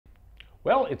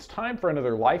Well, it's time for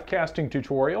another life casting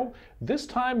tutorial. This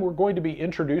time we're going to be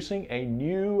introducing a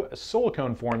new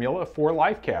silicone formula for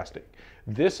life casting.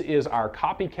 This is our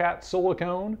CopyCat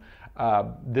silicone.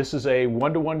 This is a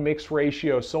 1-to-1 mixed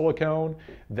ratio silicone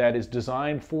that is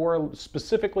designed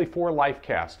specifically for life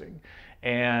casting.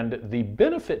 And the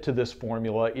benefit to this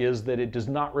formula is that it does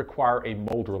not require a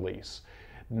mold release.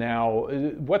 Now,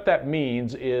 what that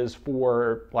means is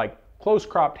for like close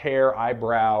cropped hair,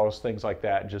 eyebrows, things like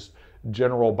that, just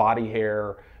general body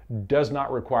hair, does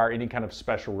not require any kind of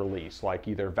special release like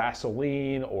either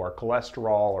vaseline or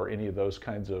cholesterol or any of those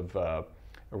kinds of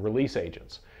release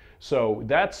agents. So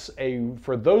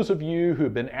for those of you who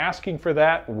have been asking for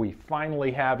that, we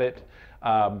finally have it.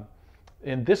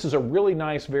 And this is a really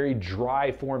nice, very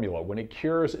dry formula. When it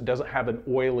cures, it doesn't have an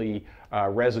oily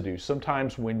residue.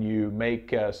 Sometimes when you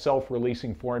make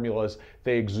self-releasing formulas,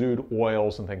 they exude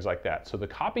oils and things like that. So the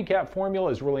CopyCat formula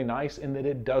is really nice in that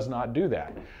it does not do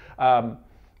that.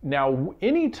 Now,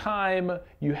 anytime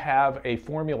you have a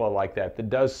formula like that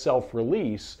does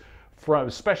self-release,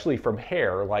 especially from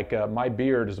hair, like my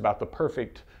beard is about the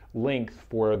perfect length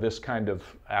for this kind of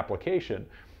application.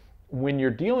 When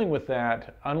you're dealing with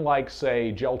that, unlike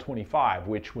say Gel 25,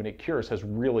 which when it cures has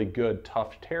really good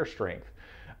tough tear strength,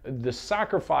 the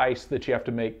sacrifice that you have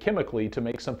to make chemically to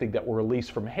make something that will release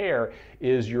from hair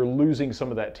is you're losing some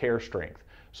of that tear strength.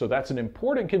 So that's an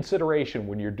important consideration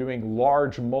when you're doing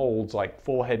large molds like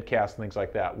full head cast and things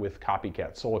like that with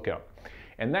CopyCat silicone.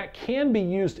 And that can be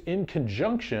used in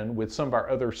conjunction with some of our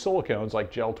other silicones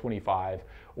like Gel 25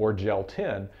 or Gel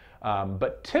 10.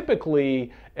 But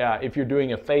typically, if you're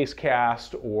doing a face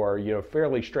cast or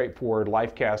fairly straightforward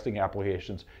life casting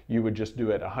applications, you would just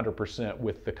do it 100%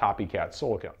 with the CopyCat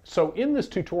silicone. So in this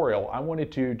tutorial, I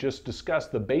wanted to just discuss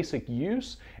the basic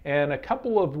use and a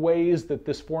couple of ways that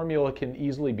this formula can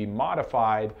easily be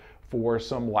modified for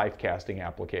some life casting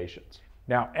applications.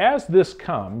 Now, as this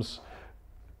comes,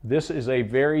 this is a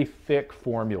very thick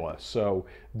formula, so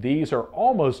these are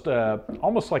almost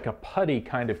like a putty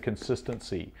kind of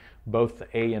consistency, both the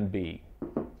A and B.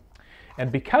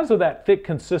 And because of that thick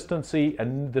consistency,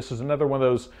 and this is another one of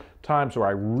those times where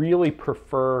I really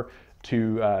prefer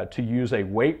to use a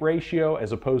weight ratio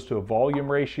as opposed to a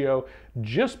volume ratio,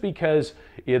 just because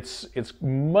it's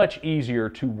much easier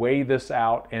to weigh this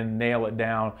out and nail it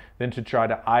down than to try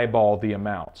to eyeball the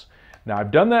amounts. Now,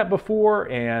 I've done that before,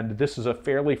 and this is a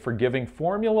fairly forgiving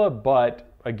formula,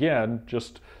 but again,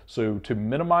 just so to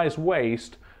minimize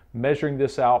waste, measuring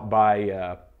this out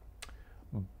by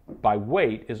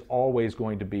weight is always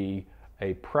going to be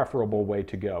a preferable way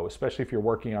to go, especially if you're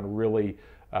working on really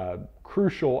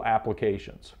crucial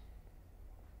applications.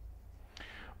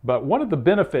 But one of the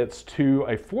benefits to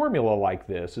a formula like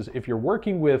this is if you're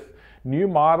working with new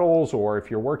models or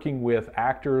if you're working with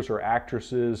actors or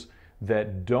actresses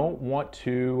that don't want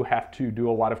to have to do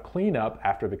a lot of cleanup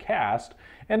after the cast,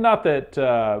 and not that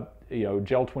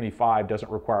Gel 25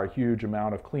 doesn't require a huge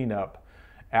amount of cleanup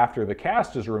after the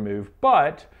cast is removed,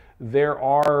 but there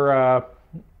are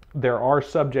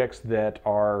subjects that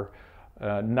are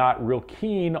not real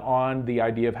keen on the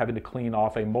idea of having to clean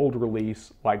off a mold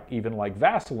release, even like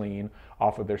Vaseline,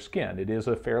 off of their skin. It is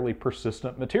a fairly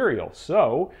persistent material,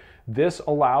 so this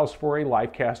allows for a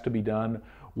life cast to be done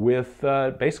with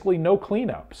basically no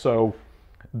cleanup. So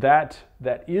that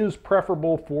is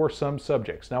preferable for some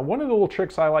subjects. Now, one of the little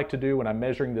tricks I like to do when I'm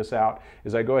measuring this out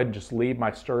is I go ahead and just leave my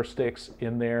stir sticks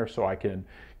in there so I can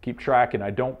keep track and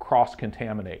I don't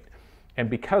cross-contaminate. And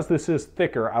because this is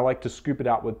thicker, I like to scoop it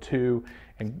out with two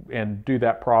and do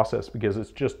that process because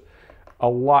it's just a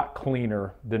lot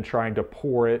cleaner than trying to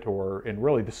pour it, and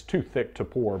really this is too thick to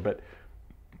pour, but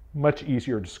much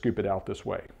easier to scoop it out this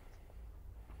way.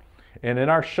 And in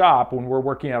our shop, when we're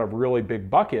working out of really big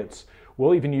buckets,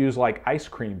 we'll even use like ice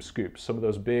cream scoops. Some of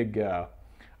those big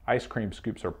ice cream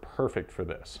scoops are perfect for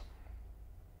this.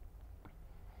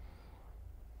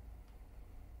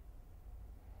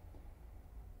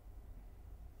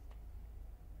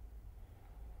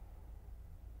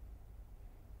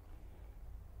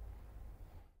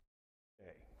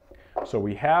 Okay. So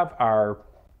we have our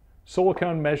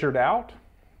silicone measured out.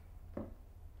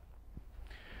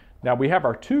 Now we have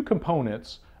our two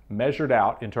components measured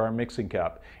out into our mixing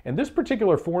cup. And this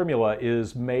particular formula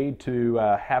is made to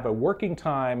have a working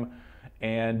time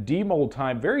and demold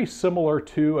time very similar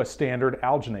to a standard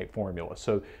alginate formula.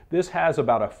 So this has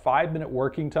about a 5-minute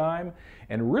working time,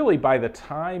 and really by the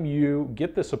time you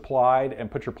get this applied and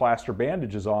put your plaster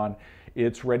bandages on,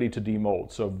 it's ready to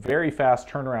demold. So very fast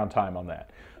turnaround time on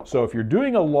that. So if you're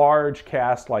doing a large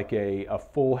cast like a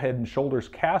full head and shoulders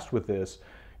cast with this,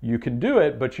 You can do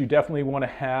it, but you definitely want to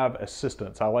have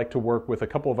assistance. I like to work with a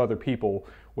couple of other people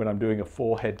when I'm doing a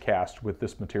full head cast with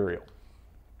this material.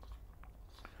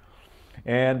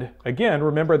 And again,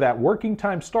 remember that working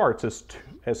time starts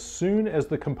as soon as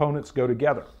the components go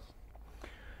together.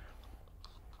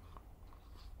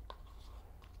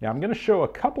 Now I'm going to show a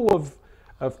couple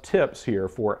of tips here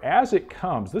for as it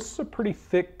comes. This is a pretty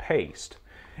thick paste,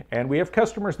 and we have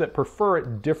customers that prefer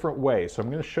it different ways. So I'm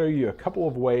going to show you a couple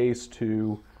of ways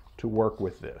to work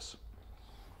with this.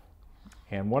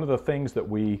 And one of the things that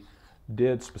we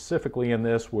did specifically in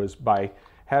this was by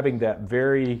having that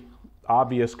very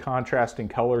obvious contrasting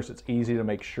colors, it's easy to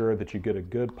make sure that you get a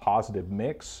good positive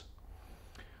mix.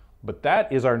 But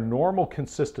that is our normal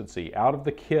consistency. Out of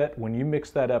the kit, when you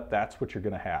mix that up, that's what you're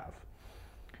going to have.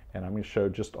 And I'm going to show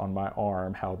just on my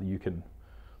arm how you can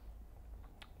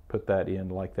put that in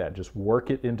like that. Just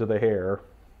work it into the hair.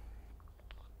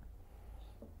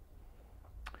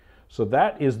 So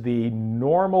that is the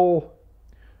normal,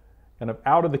 kind of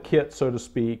out of the kit, so to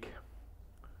speak,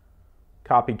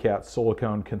 CopyCat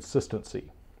silicone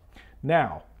consistency.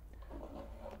 Now,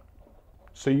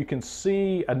 so you can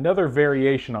see another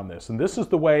variation on this. And this is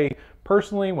the way,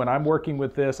 personally, when I'm working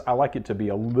with this, I like it to be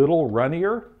a little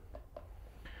runnier.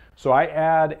 So I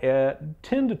add at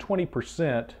 10 to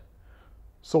 20%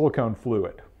 silicone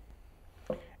fluid.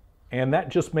 And that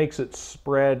just makes it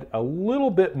spread a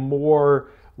little bit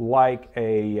more like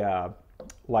a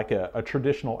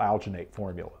traditional alginate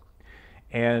formula.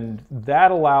 And that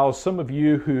allows some of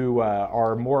you who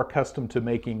are more accustomed to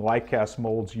making LIfecast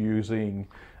molds using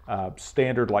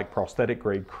standard like prosthetic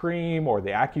grade cream or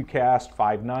the AccuCast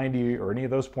 590 or any of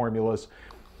those formulas,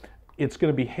 it's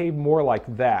going to behave more like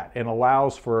that and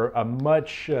allows for a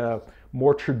much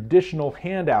more traditional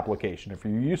hand application. If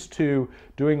you're used to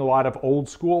doing a lot of old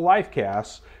school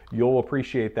LIfecasts, you'll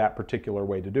appreciate that particular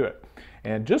way to do it.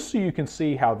 And just so you can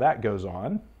see how that goes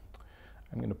on,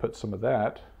 I'm going to put some of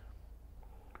that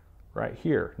right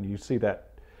here. And you see that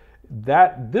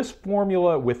this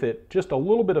formula with it, just a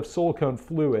little bit of silicone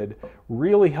fluid,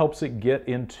 really helps it get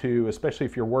into, especially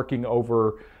if you're working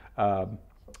over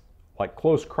like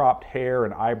close cropped hair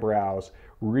and eyebrows,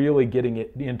 really getting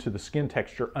it into the skin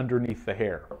texture underneath the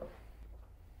hair.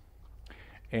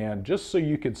 And just so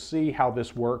you can see how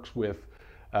this works with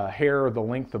hair the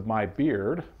length of my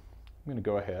beard, I'm going to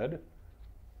go ahead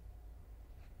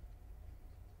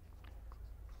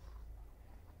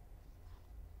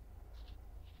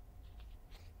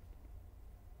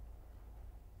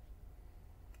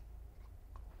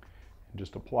and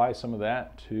just apply some of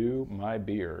that to my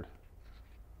beard.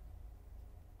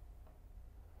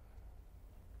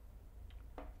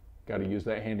 Got to use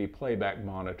that handy playback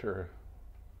monitor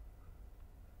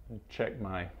and check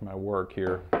my work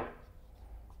here.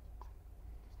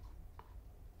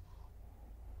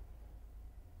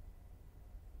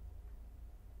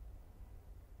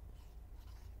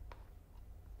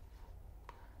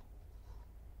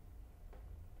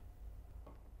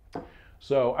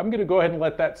 So I'm going to go ahead and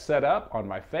let that set up on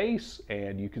my face,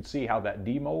 and you can see how that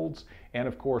demolds, and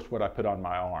of course what I put on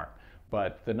my arm.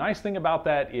 But the nice thing about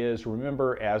that is,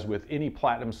 remember, as with any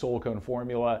platinum silicone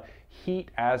formula,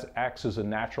 heat acts as a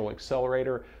natural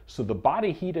accelerator, so the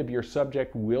body heat of your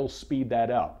subject will speed that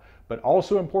up. But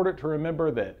also important to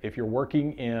remember that if you're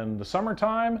working in the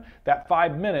summertime, that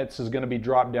 5 minutes is going to be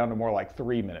dropped down to more like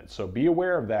 3 minutes. So be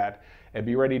aware of that and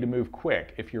be ready to move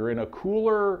quick. If you're in a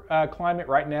cooler climate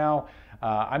right now,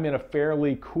 I'm in a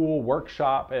fairly cool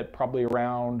workshop at probably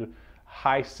around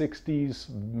high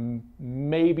 60s,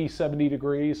 maybe 70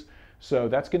 degrees. So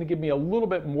that's going to give me a little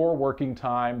bit more working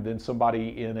time than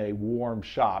somebody in a warm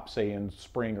shop, say in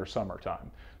spring or summertime.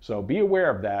 So be aware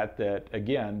of that,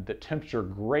 again, the temperature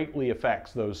greatly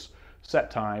affects those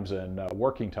set times and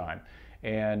working time.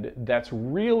 And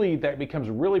that becomes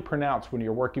really pronounced when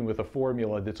you're working with a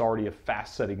formula that's already a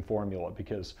fast setting formula,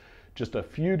 because just a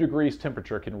few degrees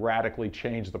temperature can radically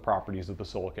change the properties of the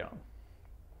silicone.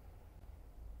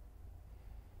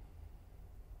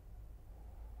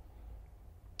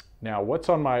 Now, what's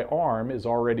on my arm is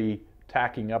already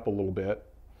tacking up a little bit.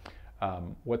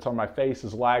 What's on my face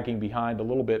is lagging behind a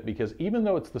little bit, because even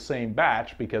though it's the same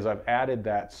batch, because I've added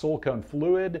that silicone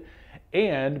fluid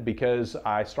and because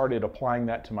I started applying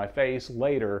that to my face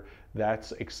later,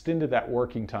 that's extended that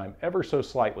working time ever so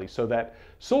slightly. So that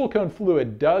silicone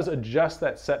fluid does adjust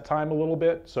that set time a little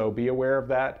bit, so be aware of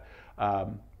that.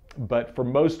 But for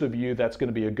most of you, that's going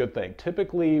to be a good thing.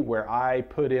 Typically, where I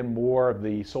put in more of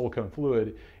the silicone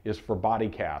fluid is for body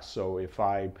casts. So if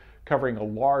I'm covering a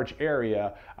large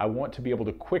area, I want to be able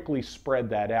to quickly spread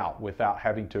that out without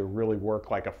having to really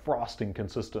work like a frosting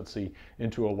consistency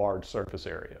into a large surface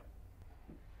area.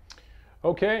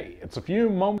 Okay, it's a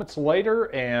few moments later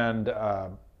and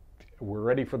we're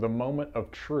ready for the moment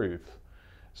of truth.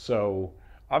 So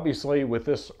obviously with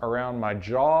this around my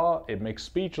jaw, it makes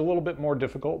speech a little bit more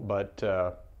difficult, but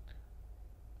so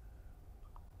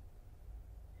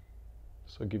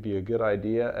give you a good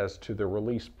idea as to the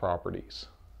release properties.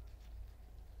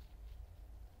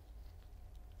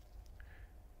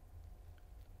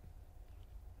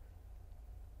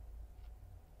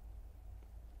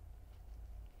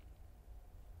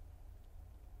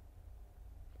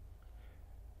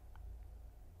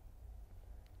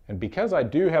 And because I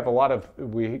do have a lot of,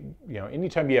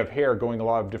 anytime you have hair going a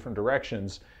lot of different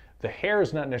directions, the hair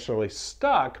is not necessarily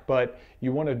stuck, but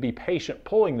you want to be patient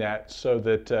pulling that so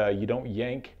that you don't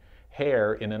yank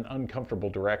hair in an uncomfortable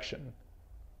direction.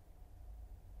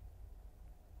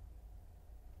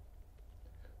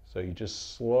 So you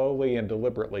just slowly and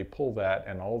deliberately pull that,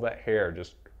 and all that hair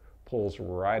just pulls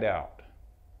right out.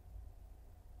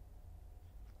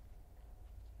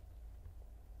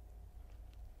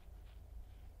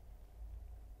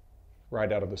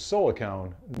 Right out of the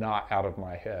silicone, not out of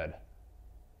my head.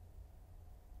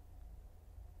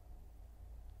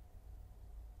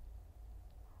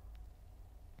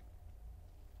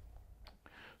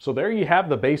 So there you have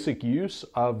the basic use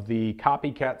of the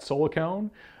CopyCat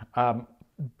silicone.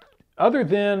 Other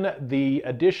than the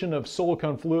addition of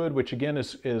silicone fluid, which again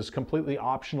is completely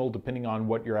optional depending on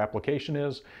what your application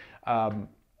is,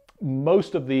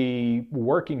 most of the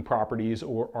working properties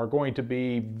are going to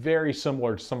be very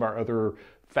similar to some of our other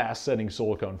fast-setting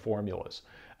silicone formulas.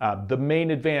 The main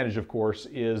advantage, of course,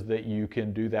 is that you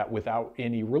can do that without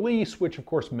any release, which of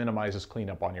course minimizes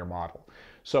cleanup on your model.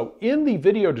 So in the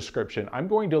video description, I'm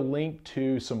going to link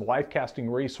to some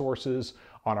LIfecasting resources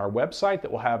on our website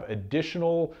that will have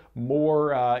additional,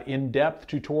 more in-depth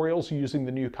tutorials using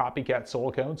the new CopyCat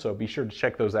silicone, so be sure to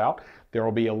check those out. There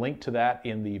will be a link to that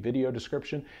in the video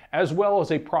description, as well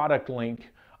as a product link.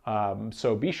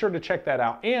 So be sure to check that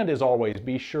out. And as always,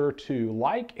 be sure to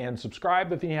like and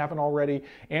subscribe if you haven't already,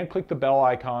 and click the bell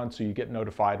icon so you get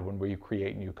notified when we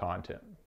create new content.